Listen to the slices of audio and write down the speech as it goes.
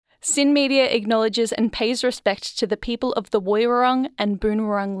Sin Media acknowledges and pays respect to the people of the Woiwurrung and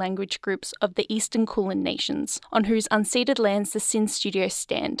Boonwurrung language groups of the Eastern Kulin Nations, on whose unceded lands the Sin studios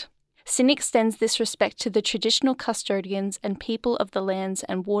stand. Sin extends this respect to the traditional custodians and people of the lands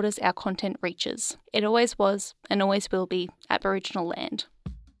and waters our content reaches. It always was, and always will be, Aboriginal land.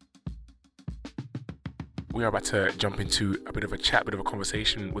 We are about to jump into a bit of a chat, bit of a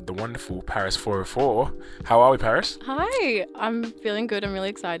conversation with the wonderful paris404. How are we, Paris? Hi, I'm feeling good. I'm really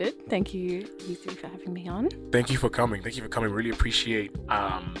excited. Thank you three, for having me on. Thank you for coming. Really appreciate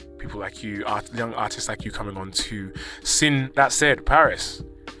people like you, young artists like you coming on to Sin. That said, Paris,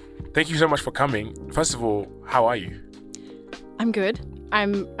 thank you so much for coming. First of all, how are you? I'm good.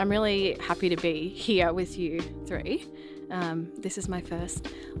 I'm really happy to be here with you three. This is my first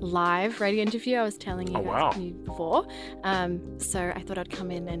live radio interview. I was telling you guys before. So I thought I'd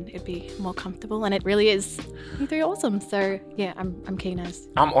come in and it'd be more comfortable, and it really is. You three are awesome. So yeah, I'm keen as.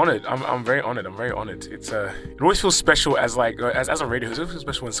 I'm honoured. I'm very honoured. It always feels special as a radio host. It always feels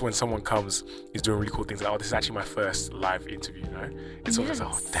special when someone comes, is doing really cool things. Like, oh, this is actually my first live interview. You know, it's always dang,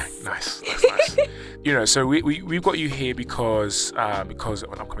 nice. That's nice. You know, so we've got you here because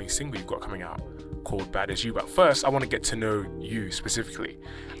an upcoming single you've got coming out called Bad As You. But first, I want to get to know you specifically.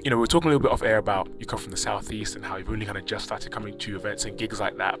 You know, we're talking a little bit off air about you come from the southeast and how you've only kind of just started coming to events and gigs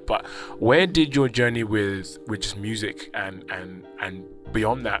like that. But where did your journey with just music and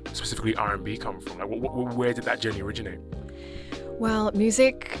beyond that, specifically R&B, come from? Like, where did that journey originate? Well,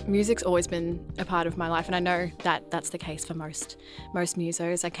 music's always been a part of my life, and I know that that's the case for most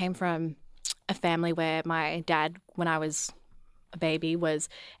musos. I came from a family where my dad, when I was a baby, was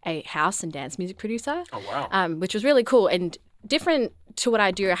a house and dance music producer. Oh, wow. Which was really cool and different to what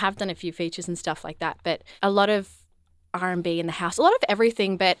I do. I have done a few features and stuff like that, but a lot of R&B in the house, a lot of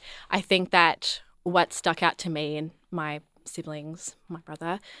everything. But I think that what stuck out to me and my siblings, my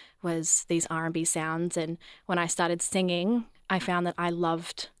brother, was these R&B sounds. And when I started singing, I found that I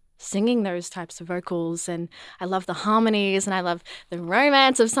loved singing those types of vocals, and I love the harmonies, and I love the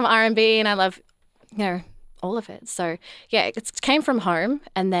romance of some R&B, and I love, all of it. So yeah, it came from home,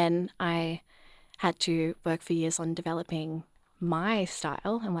 and then I had to work for years on developing my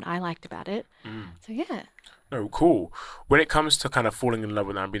style and what I liked about it. So yeah. Oh, cool. When it comes to kind of falling in love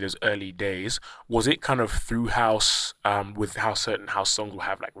with R&B, those early days, was it kind of through house, with how certain house songs will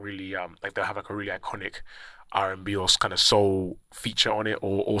have like really, they'll have like a really iconic R&B or kind of soul feature on it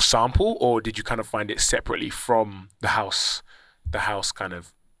or sample, or did you kind of find it separately from the house kind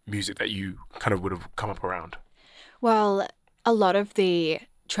of music that you kind of would have come up around? Well, a lot of the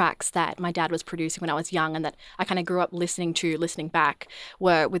tracks that my dad was producing when I was young and that I kind of grew up listening back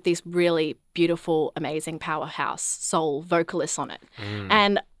were with these really beautiful, amazing powerhouse soul vocalists on it.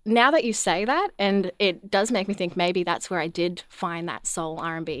 And now that you say that, and it does make me think maybe that's where I did find that soul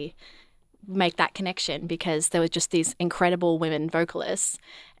R&B, make that connection, because there were just these incredible women vocalists.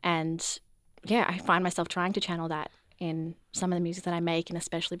 And yeah, I find myself trying to channel that in some of the music that I make, and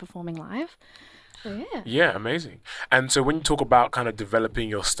especially performing live. So yeah. Yeah, amazing. And so when you talk about kind of developing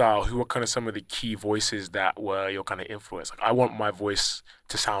your style, who are kind of some of the key voices that were your kind of influence? Like, I want my voice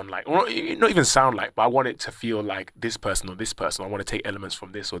to sound like, or not even sound like, but I want it to feel like this person or this person. I want to take elements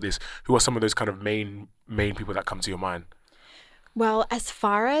from this or this. Who are some of those kind of main people that come to your mind? Well, as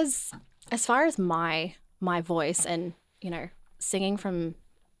far as my voice and, singing from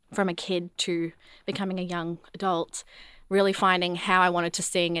a kid to becoming a young adult, really finding how I wanted to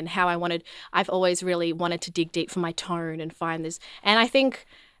sing and I've always really wanted to dig deep for my tone and find this. And I think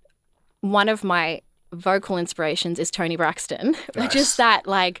one of my vocal inspirations is Toni Braxton. Nice. Just that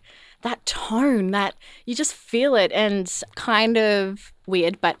tone that you just feel it, and kind of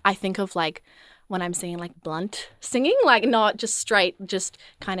weird, but I think of like when I'm singing like blunt singing, like not just straight, just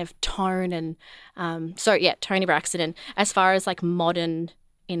kind of tone. And so yeah, Toni Braxton. And as far as like modern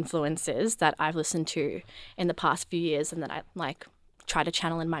influences that I've listened to in the past few years and that I like try to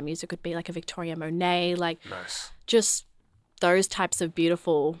channel in my music would be like a Victoria Monet, like nice. Just those types of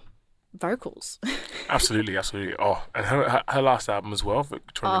beautiful vocals. Absolutely. Oh, and her last album as well,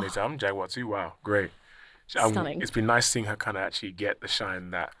 Victoria Monet's album, Jaguar 2, wow, great. Stunning. It's been nice seeing her kind of actually get the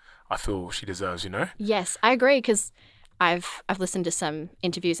shine that I feel she deserves, Yes, I agree, because I've listened to some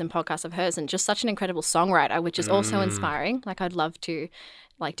interviews and podcasts of hers, and just such an incredible songwriter, which is also inspiring. Like, I'd love to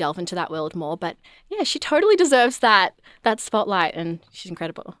like delve into that world more, but yeah, she totally deserves that spotlight, and she's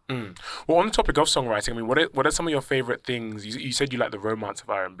incredible. Well, on the topic of songwriting, I mean, what are some of your favorite things? You said you like the romance of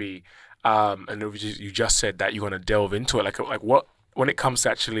R&B, and you just said that you're going to delve into it. Like what, when it comes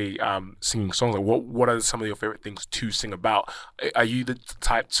to actually singing songs, like what are some of your favorite things to sing about? Are you the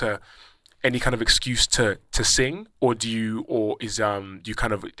type to any kind of excuse to sing, or do you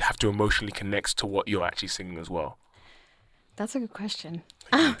kind of have to emotionally connect to what you're actually singing as well? That's a good question.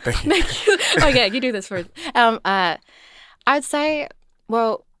 Thank you. Thank you. Oh yeah, you do this first. I'd say,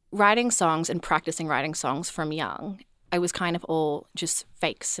 well, writing songs and practicing writing songs from young, I was kind of all just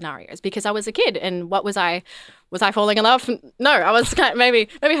fake scenarios because I was a kid. And what was I falling in love? No, I was kind of maybe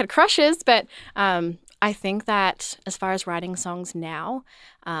had crushes, but I think that as far as writing songs now,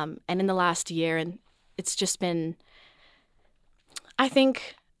 and in the last year, and it's just been, I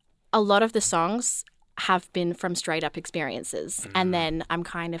think a lot of the songs have been from straight up experiences. And then I'm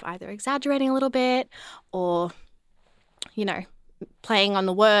kind of either exaggerating a little bit or, playing on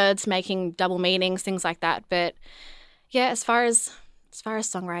the words, making double meanings, things like that. But yeah, as far as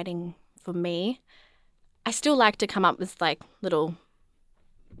songwriting for me, I still like to come up with like little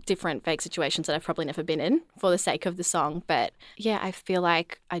different fake situations that I've probably never been in for the sake of the song. But yeah, I feel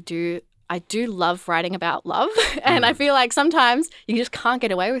like I do love writing about love. And I feel like sometimes you just can't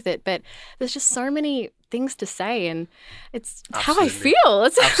get away with it. But there's just so many things to say, and it's how I feel.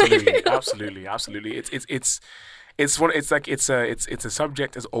 It's absolutely. It's a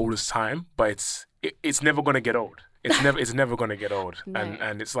subject as old as time, but it's never gonna get old. It's never gonna get old. No.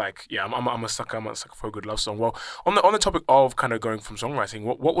 And it's like, yeah, I'm a sucker for a good love song. Well, on the topic of kind of going from songwriting,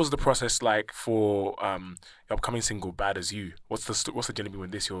 what was the process like for your upcoming single Bad As You? What's the journey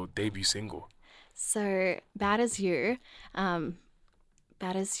with this, your debut single? So Bad As You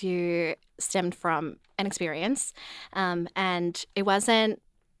stemmed from an experience, and it wasn't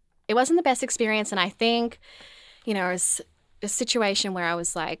the best experience. And I think, it was a situation where I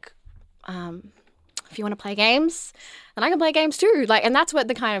was like, if you want to play games, then I can play games too. Like, and that's what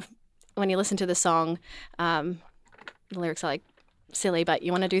the kind of, when you listen to the song, the lyrics are like silly, but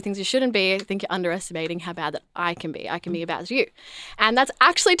you want to do things you shouldn't be. I think you're underestimating how bad that I can be. I can be bad as you. And that's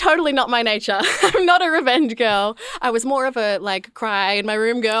actually totally not my nature. I'm not a revenge girl. I was more of a like cry in my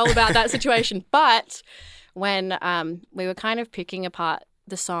room girl about that situation. But when we were kind of picking apart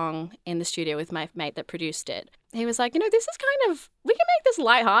the song in the studio with my mate that produced it, he was like, this is kind of, we can make this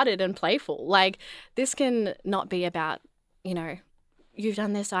lighthearted and playful. Like, this can not be about, you've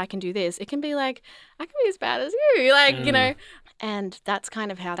done this, I can do this. It can be like, I can be as bad as you, like, and that's kind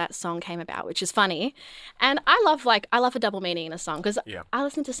of how that song came about, which is funny. And I love a double meaning in a song because I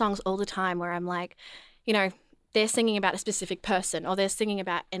listen to songs all the time where I'm like, they're singing about a specific person or they're singing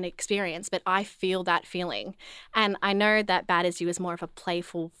about an experience, but I feel that feeling. And I know that Bad As You is more of a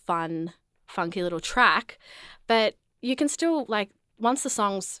playful, fun, funky little track, but you can still, like, once the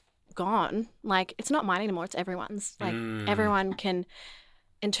song's gone, like, it's not mine anymore, it's everyone's. Like, everyone can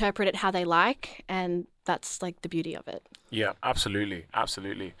interpret it how they like, and that's, like, the beauty of it. Yeah, absolutely.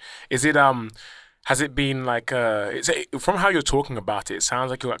 Is it, has it been like, from how you're talking about it, it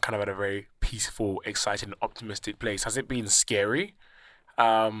sounds like you're kind of at a very peaceful, excited, and optimistic place. Has it been scary,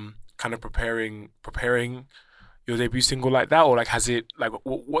 kind of preparing your debut single like that, or like has it like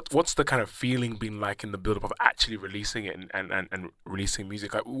what's the kind of feeling been like in the build-up of actually releasing it and releasing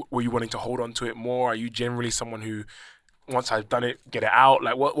music? Like, were you wanting to hold on to it more? Are you generally someone who, once I've done it, get it out?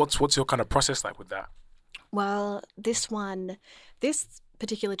 Like, what's your kind of process like with that? Well, this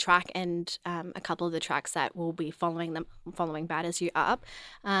particular track and a couple of the tracks that will be following Bad As You up,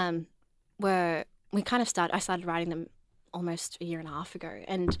 I started writing them almost a year and a half ago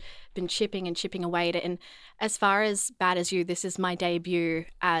and been chipping away at it. And as far as Bad As You, this is my debut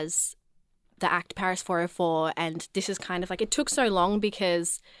as the act paris404, and this is kind of like, it took so long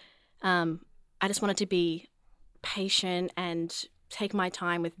because I just wanted to be patient and take my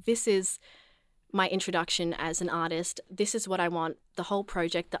time with, this is my introduction as an artist. This is what I want, the whole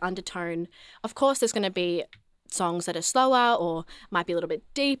project, the undertone. Of course, there's going to be songs that are slower or might be a little bit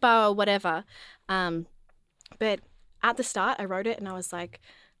deeper or whatever. But at the start, I wrote it and I was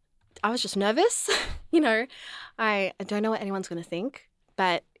just nervous. I don't know what anyone's going to think,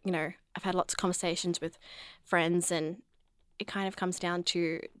 but, I've had lots of conversations with friends, and it kind of comes down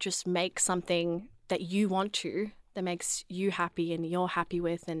to just make something that you want to, that makes you happy and you're happy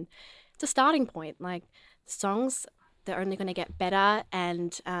with, and it's a starting point. Like, songs, they're only going to get better,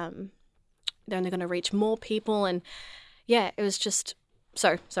 and they're only going to reach more people. And yeah, it was just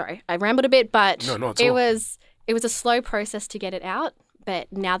sorry, I rambled a bit, but no, it was a slow process to get it out.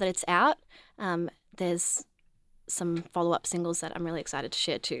 But now that it's out, there's some follow-up singles that I'm really excited to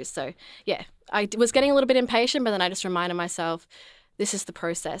share too. So yeah, I was getting a little bit impatient, but then I just reminded myself, this is the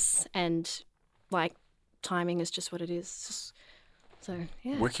process, and like, timing is just what it is. So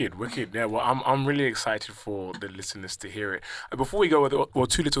yeah. Wicked. Yeah, well, I'm really excited for the listeners to hear it. Before we go, well,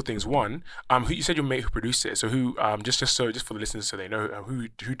 two little things. One, who you said your mate who produced it. So who, just for the listeners so they know, who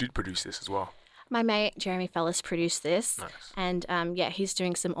did produce this as well. My mate Jeremy Fellis produced this, Nice. and he's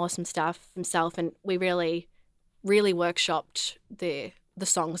doing some awesome stuff himself, and we really, really workshopped the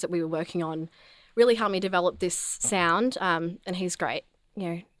songs that we were working on. Really helped me develop this sound, and he's great.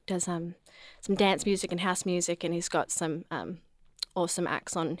 Does some dance music and house music, and he's got some awesome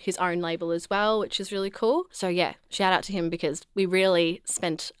acts on his own label as well, which is really cool. So yeah, shout out to him because we really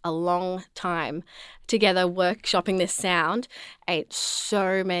spent a long time together workshopping this sound. Ate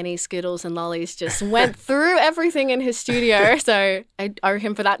so many Skittles and lollies, just went through everything in his studio. So I owe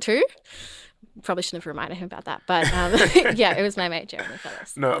him for that too. Probably shouldn't have reminded him about that, but yeah, it was my mate Jeremy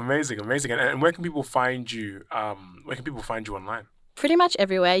Fellis. No, amazing. And where can people find you? Online? Pretty much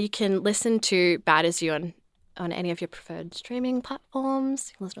everywhere. You can listen to Bad As You on any of your preferred streaming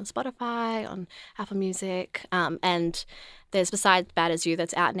platforms. You can listen on Spotify, on Apple Music. And there's, besides Bad As You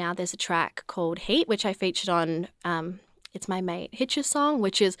that's out now, there's a track called Heat, which I featured on, it's my mate Hitch's song,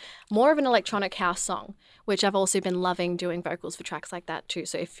 which is more of an electronic house song, which I've also been loving doing vocals for tracks like that too.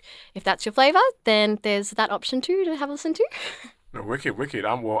 So if that's your flavour, then there's that option too to have a listen to. No, wicked.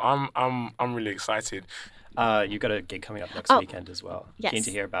 I'm really excited. You've got a gig coming up next weekend as well. Yes. Keen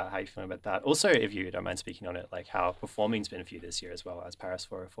to hear about how you feel about that. Also, if you don't mind speaking on it, like how performing's been for you this year as well as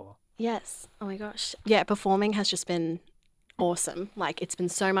Paris404. Yes. Oh my gosh. Yeah, performing has just been awesome. Like, it's been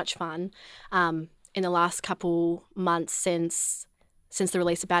so much fun. In the last couple months since the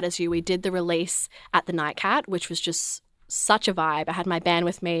release of Bad As You, we did the release at the Nightcat, which was just such a vibe. I had my band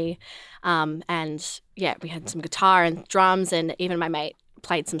with me, and yeah, we had some guitar and drums, and even my mate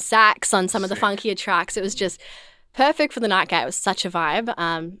played some sax on some of the funkier tracks. It was just perfect for the Nightcat. It was such a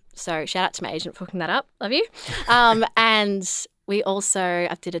vibe. So shout out to my agent for hooking that up. Love you. And we also,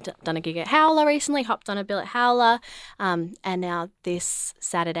 done a gig at Howler recently, hopped on a bill at Howler, and now this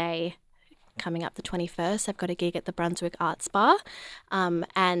Saturday, coming up the 21st, I've got a gig at the Brunswick Arts Bar,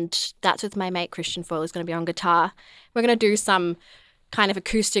 and that's with my mate Christian Foyle, who's going to be on guitar. We're going to do some kind of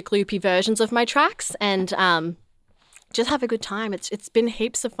acoustic loopy versions of my tracks and just have a good time. It's been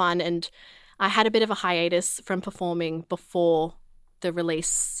heaps of fun, and I had a bit of a hiatus from performing before the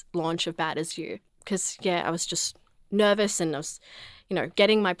release launch of Bad As You because, yeah, I was just nervous and I was,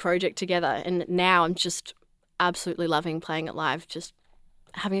 getting my project together, and now I'm just absolutely loving playing it live, just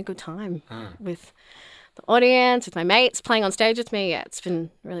having a good time with the audience, with my mates, playing on stage with me. Yeah, it's been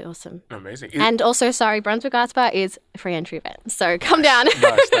really awesome. Amazing. And also, Brunswick Arts Bar is a free entry event, so come down.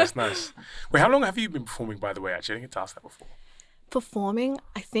 Nice. Wait, how long have you been performing, by the way, actually? I didn't get to ask that before. Performing,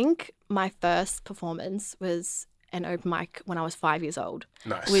 I think my first performance was an open mic when I was 5 years old.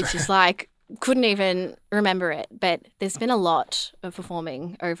 Nice. Which is like, couldn't even remember it. But there's been a lot of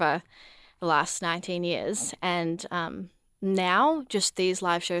performing over the last 19 years. And now just these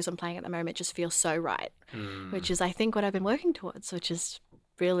live shows I'm playing at the moment just feel so right, which is, I think, what I've been working towards, which is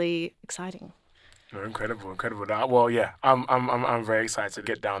really exciting. Oh, incredible. Well, yeah, I'm very excited to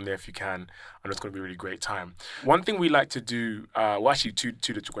get down there if you can. I know it's going to be a really great time. One thing we like to do, actually two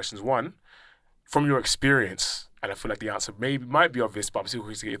little questions. One, from your experience, and I feel like the answer might be obvious, but I'm still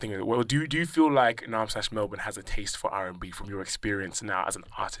going to get your thing. Well, do you feel like Melbourne has a taste for R&B from your experience now as an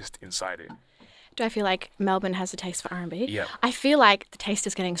artist inside it? Do I feel like Melbourne has a taste for R&B? Yeah. I feel like the taste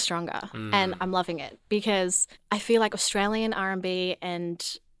is getting stronger, and I'm loving it because I feel like Australian R&B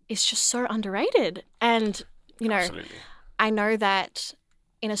and it's just so underrated. And, Absolutely. I know that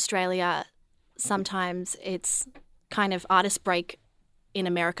in Australia, sometimes it's kind of artists break in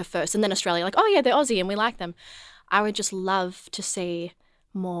America first and then Australia, like, oh yeah, they're Aussie and we like them. I would just love to see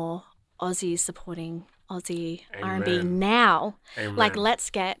more Aussies supporting Aussie R&B now. Amen. Like, let's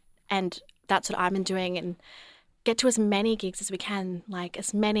get, and that's what I've been doing, and get to as many gigs as we can, like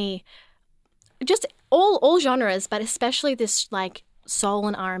as many, just all genres, but especially this like soul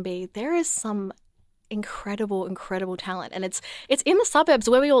and R&B. There is some incredible talent, and it's in the suburbs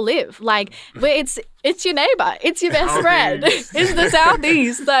where we all live. Like, where it's your neighbor, it's your best friend, it's the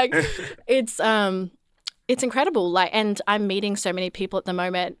southeast. Like, it's incredible. Like, and I'm meeting so many people at the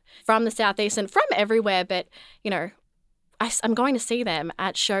moment from the southeast and from everywhere. But I'm going to see them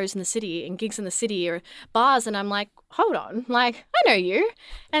at shows in the city and gigs in the city or bars, and I'm like, hold on, like, I know you,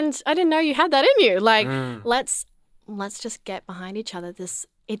 and I didn't know you had that in you. Like, let's just get behind each other.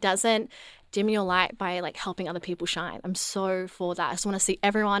 It doesn't dim your light by like helping other people shine. I'm so for that. I just want to see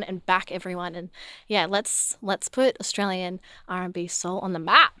everyone and back everyone, and yeah, let's put Australian R&B soul on the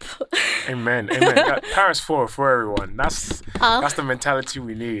map. Amen. Paris404 everyone. That's the mentality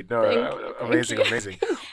we need. No, amazing.